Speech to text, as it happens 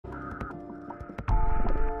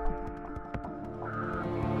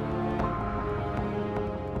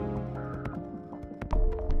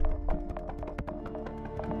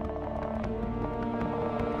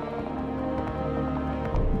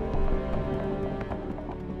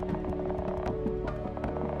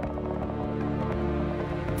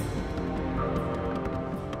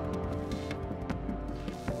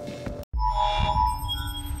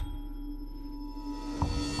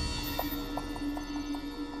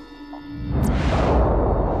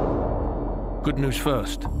Good news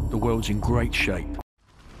first, the world's in great shape.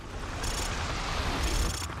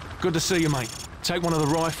 Good to see you, mate. Take one of the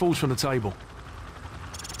rifles from the table.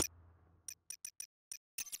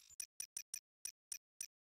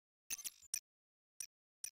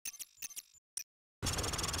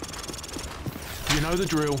 You know the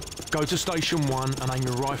drill. Go to Station 1 and aim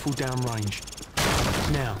your rifle downrange.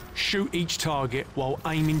 Now, shoot each target while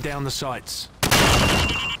aiming down the sights.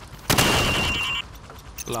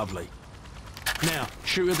 Lovely. Now,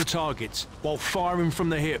 shoot at the targets while firing from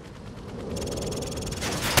the hip.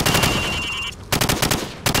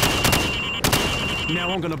 Now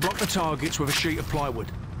I'm going to block the targets with a sheet of plywood.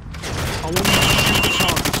 I want you to shoot the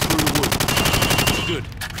targets through the wood. Good.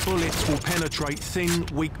 Bullets will penetrate thin,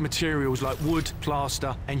 weak materials like wood,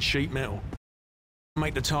 plaster and sheet metal.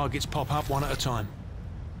 Make the targets pop up one at a time.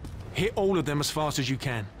 Hit all of them as fast as you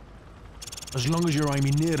can. As long as you're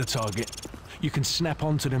aiming near the target, you can snap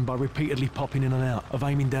onto them by repeatedly popping in and out of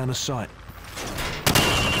aiming down a sight.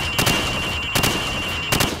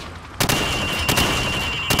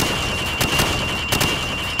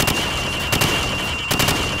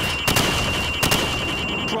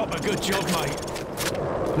 Proper good job,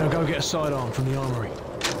 mate. Now go get a sidearm from the armory.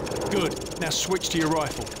 Good. Now switch to your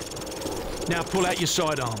rifle. Now pull out your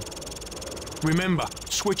sidearm. Remember,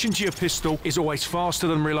 switching to your pistol is always faster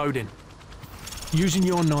than reloading. Using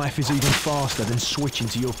your knife is even faster than switching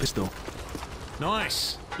to your pistol.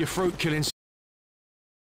 Nice! Your fruit killing.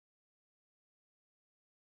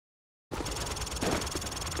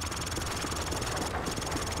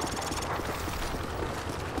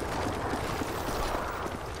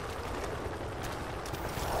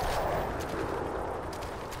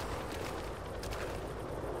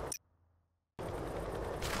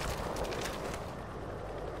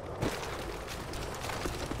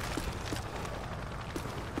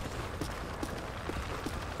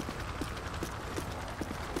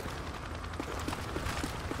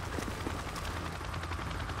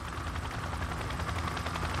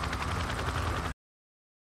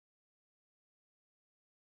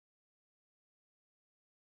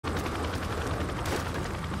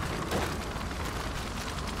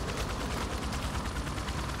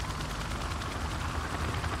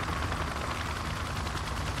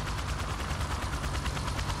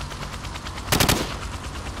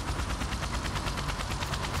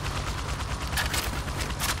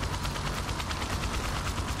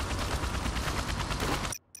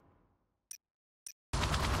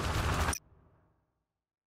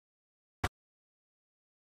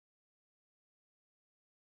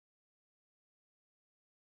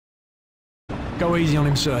 Go easy on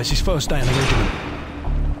him, sir. It's his first day in the regiment.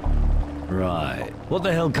 Right. What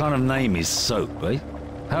the hell kind of name is Soap, eh?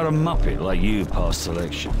 How'd a muppet like you pass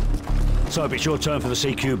selection? Soap, it's your turn for the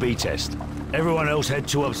CQB test. Everyone else head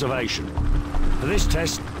to observation. For this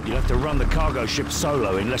test, you'll have to run the cargo ship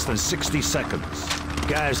solo in less than 60 seconds.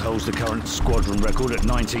 Gaz holds the current squadron record at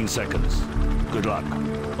 19 seconds. Good luck.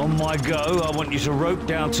 On my go, I want you to rope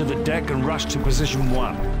down to the deck and rush to position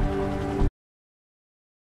 1.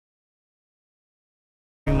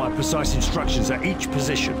 My precise instructions at each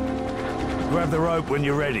position. Grab the rope when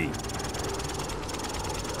you're ready.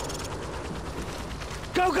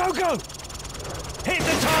 Go, go, go! Hit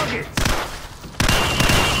the targets!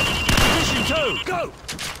 Position 2, go!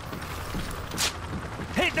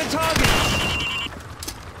 Hit the targets!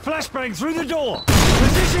 Flashbang through the door!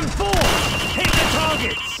 Position 4! Hit the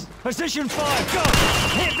targets! Position 5, go!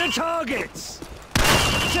 Hit the targets!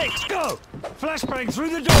 6, go! Flashbang through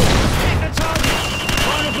the door! Hit the targets!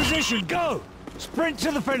 Final position, go! Sprint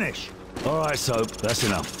to the finish! Alright, Soap, that's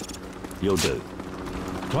enough. You'll do.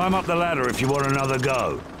 Climb up the ladder if you want another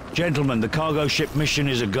go. Gentlemen, the cargo ship mission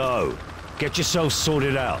is a go. Get yourself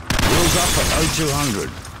sorted out. Wheels up at 0200.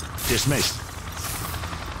 Dismissed.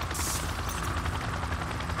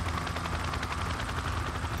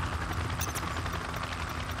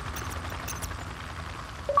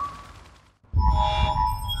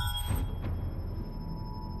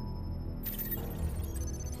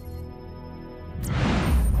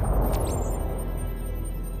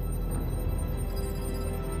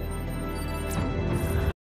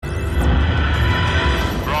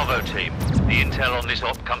 Team. The intel on this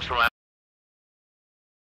op comes from our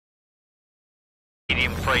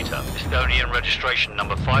medium freighter, Estonian registration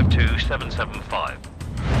number 52775.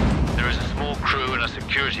 There is a small crew and a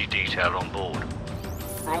security detail on board.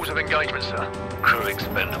 Rules of engagement, sir. Crew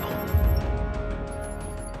expendable.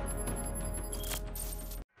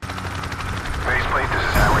 Faceplate, this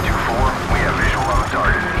is Howard 2-4. We have visual on the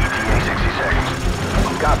target. ETA 60 seconds.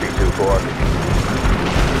 Copy 2-4.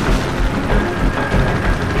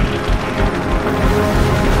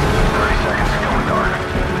 30 seconds.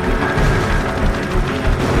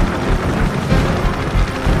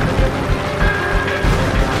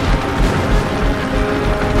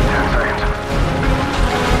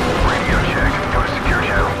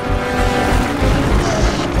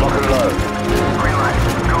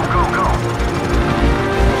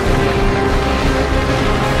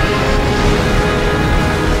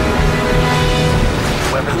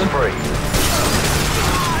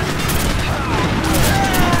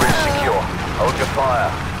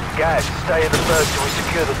 Guys, stay in the berth till we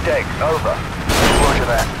secure the deck. Over. Roger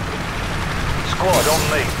that. Squad, on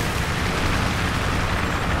me.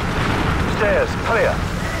 Stairs, clear.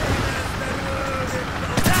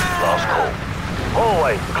 Last call.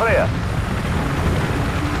 Hallway, clear.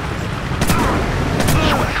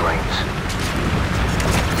 Switch drains.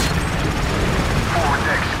 Forward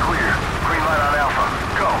deck's clear. Green light on Alpha.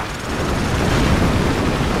 Go.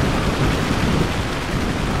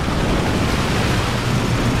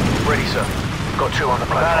 Ready, sir. Got 2 on the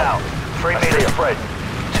platform. Man out. 3 meter spread.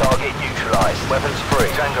 Target neutralized. Weapons free.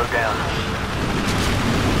 Tango down.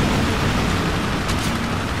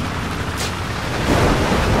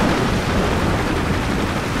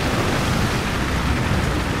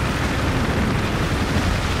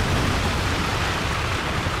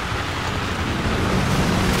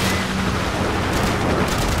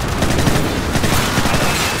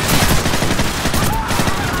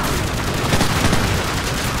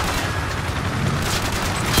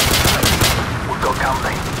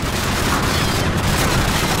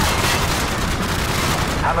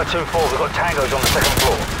 Hammer 2-4, we've got tangos on the 2nd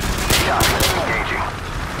floor. Copy, engaging.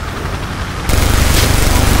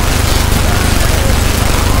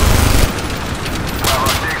 Bravo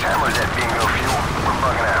 6, Hammer's at bingo fuel. We're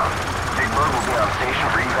bugging out. Big Bird will be on station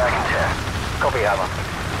for evac and test. Copy, Hammer.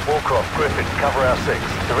 Warcroft, Griffin, cover our 6.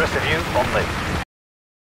 The rest of you, on me.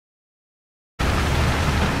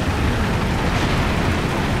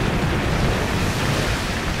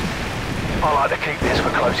 I like to keep this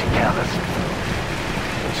for close encounters.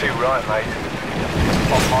 Too right, mate.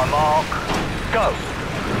 On my mark, go.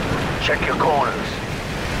 Check your corners.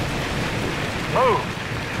 Move.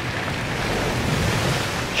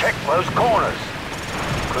 Check those corners.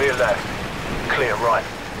 Clear left. Clear right.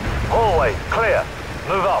 Hallway, clear.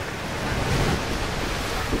 Move up.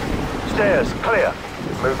 Stairs, clear.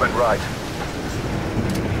 Movement right.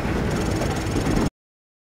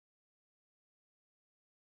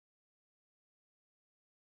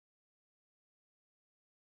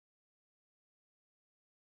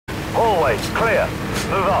 Hallway, clear.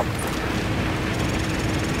 Move up.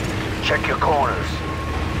 Check your corners.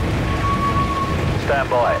 Stand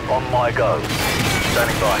by. On my go.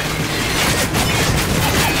 Standing by.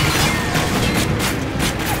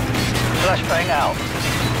 Flashbang out.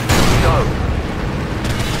 Go.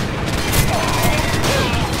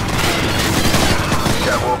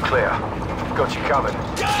 That wall clear. Got you covered.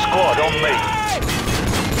 Squad, on me.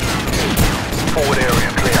 Forward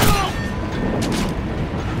area clear.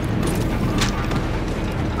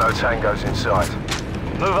 No tangos inside.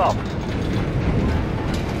 Move up.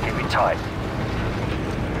 Keep it tight.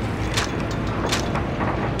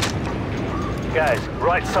 Guys,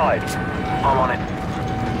 right side. I'm on it.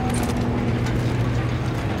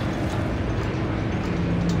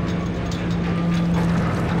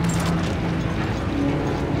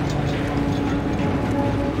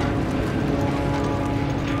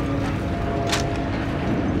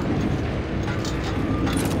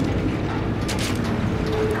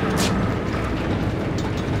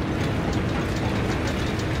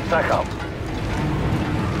 Back up.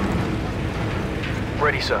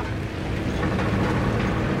 Ready, sir.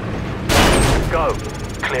 Go.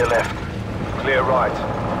 Clear left. Clear right.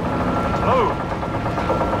 Move.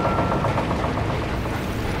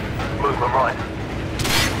 Movement right.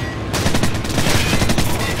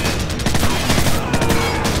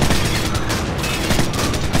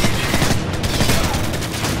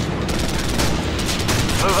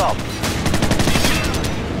 Move up.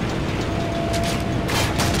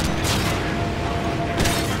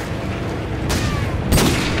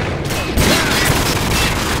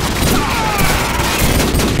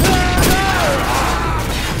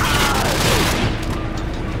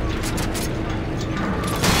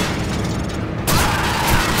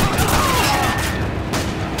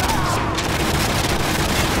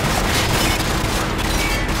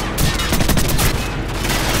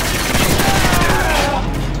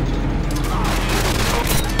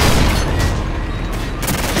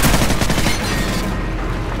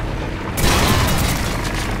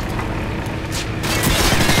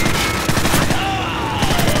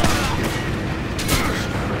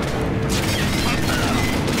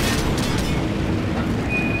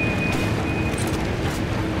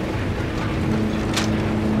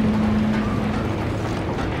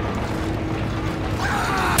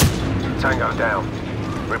 Tango down.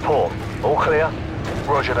 Report. All clear?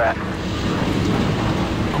 Roger that.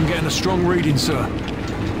 I'm getting a strong reading, sir.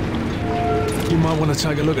 You might want to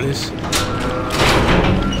take a look at this.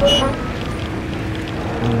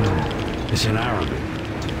 It's in Arabic.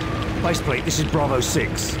 Baseplate, this is Bravo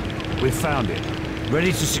 6. We've found it.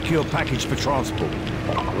 Ready to secure package for transport.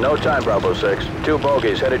 No time, Bravo 6. 2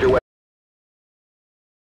 bogeys headed your way.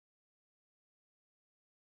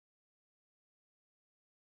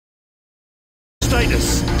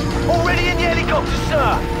 Status. Already in the helicopter,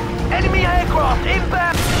 sir. Enemy aircraft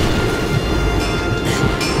inbound.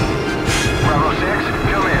 Bravo 6,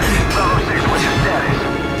 come in. Bravo 6, what's your status?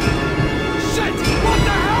 Shit! What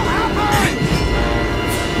the hell?